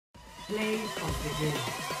Play of the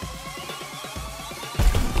game.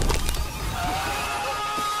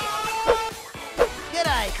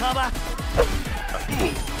 G'day, cobber.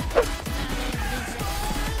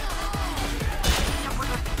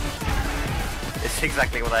 It's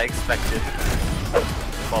exactly what I expected.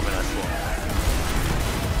 Bombing I spawned.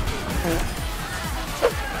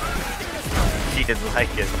 She didn't like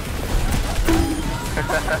it.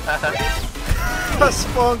 I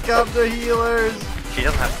spawned up the healers. She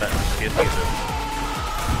doesn't have that. She doesn't use it.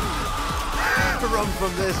 Run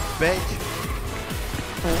from this bitch.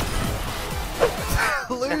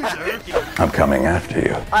 Loser. I'm coming after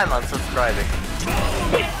you. I'm unsubscribing.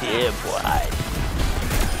 Yeah, boy.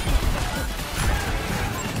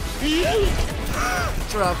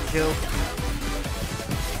 Trap kill.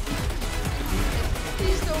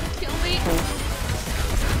 Please don't kill me.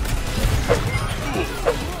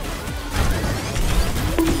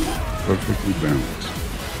 Perfectly balanced.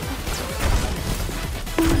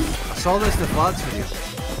 I saw this in the VODs for you.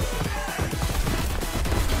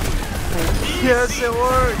 Yes, it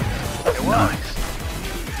worked. It works.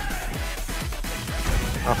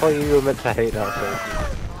 I thought you were meant to hate that thing.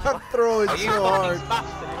 I'm throwing so hard.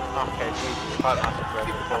 Okay, Jesus, quite massive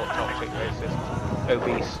report, toxic, racist,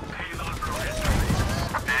 obese.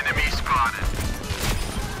 Enemy spotted.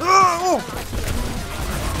 Oh!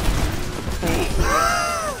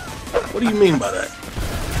 What do you mean by that?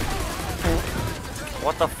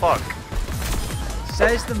 What the fuck?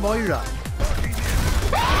 Says the Moira.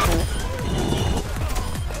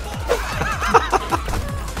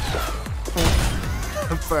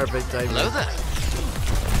 Perfect timing. Hello there.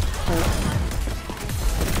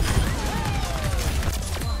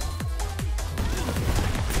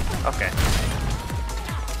 Okay.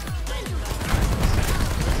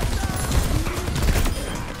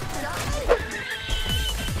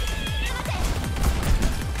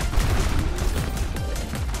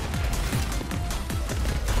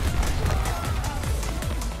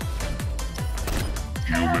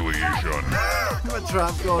 Humiliation. My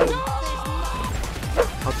trap got him.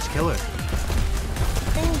 I'll just kill her.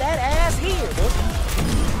 Bring that ass here, boy.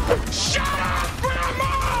 Shut up, Grandma!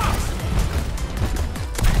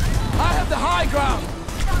 I have the high ground.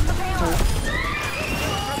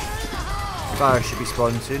 Fire should be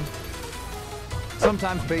spawning soon.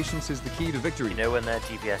 Sometimes patience is the key to victory. You know when their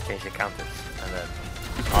DPS changed their counters? And then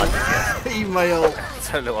our DPS. Email.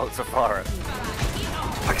 Solo ult Safari.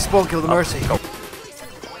 I can spawn kill the Mercy. Go.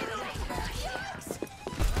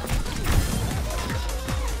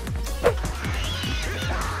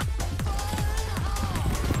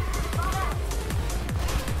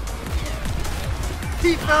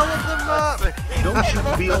 He fell off the map! Don't you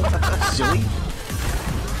feel silly?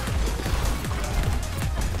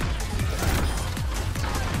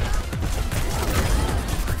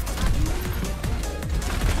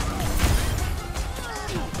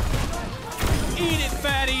 Eat it,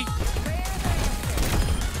 fatty.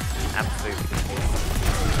 Absolutely.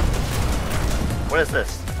 What is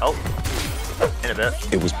this? Oh. In a bit.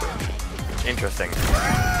 It was burned. Interesting.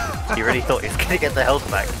 He really thought he was gonna get the health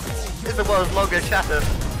back. It's the world's longest shatter.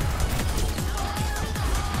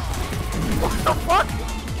 What the fuck?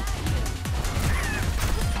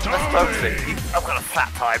 That's toxic. I've got a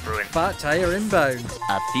flat tire brewing. Fat tire inbound.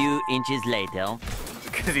 A few inches later.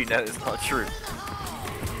 Because you know it's not true.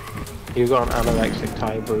 You got an anorexic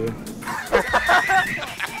tie brewing.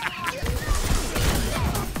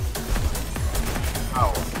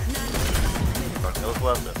 Ow. It was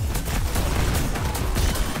worth it.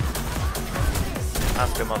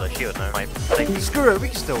 Ask your mother, she would know. My thing. Screw it, we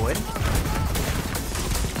can still win.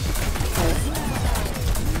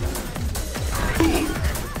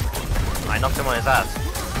 I knocked him on his ass.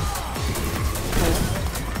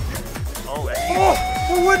 Oh,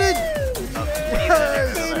 We're winning!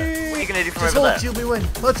 what are you gonna do from Just over hold there? till we win.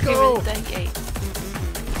 Let's go!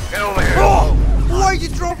 Get over here! Oh! Why you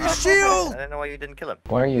drop your shield? I don't know why you didn't kill him.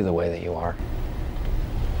 Why are you the way that you are?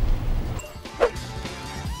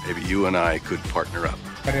 Maybe you and I could partner up.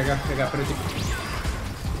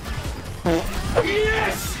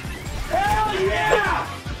 Yes! Hell yeah!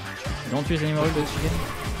 Don't use any more of this again.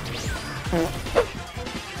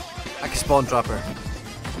 I can spawn drop her.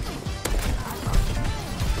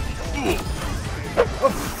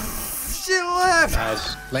 Oh, she left!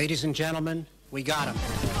 Nice. Ladies and gentlemen, we got him.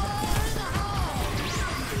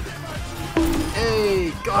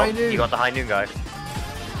 Hey, guy Oh, new. you got the high noon guy.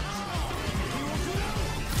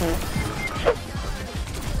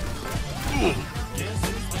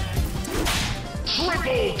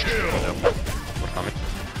 Triple kill!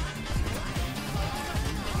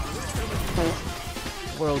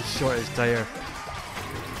 World's shortest tire.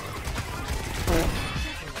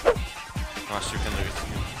 lost, you can lose.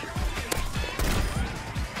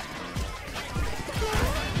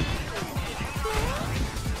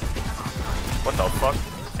 What the fuck?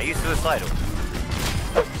 Are you suicidal?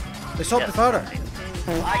 They stopped the photo.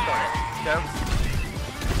 I got it. Jump.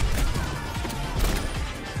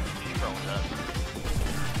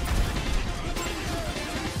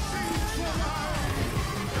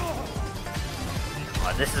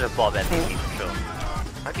 Oh, this is a Bob MVP for sure.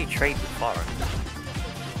 How do you trade with Farah?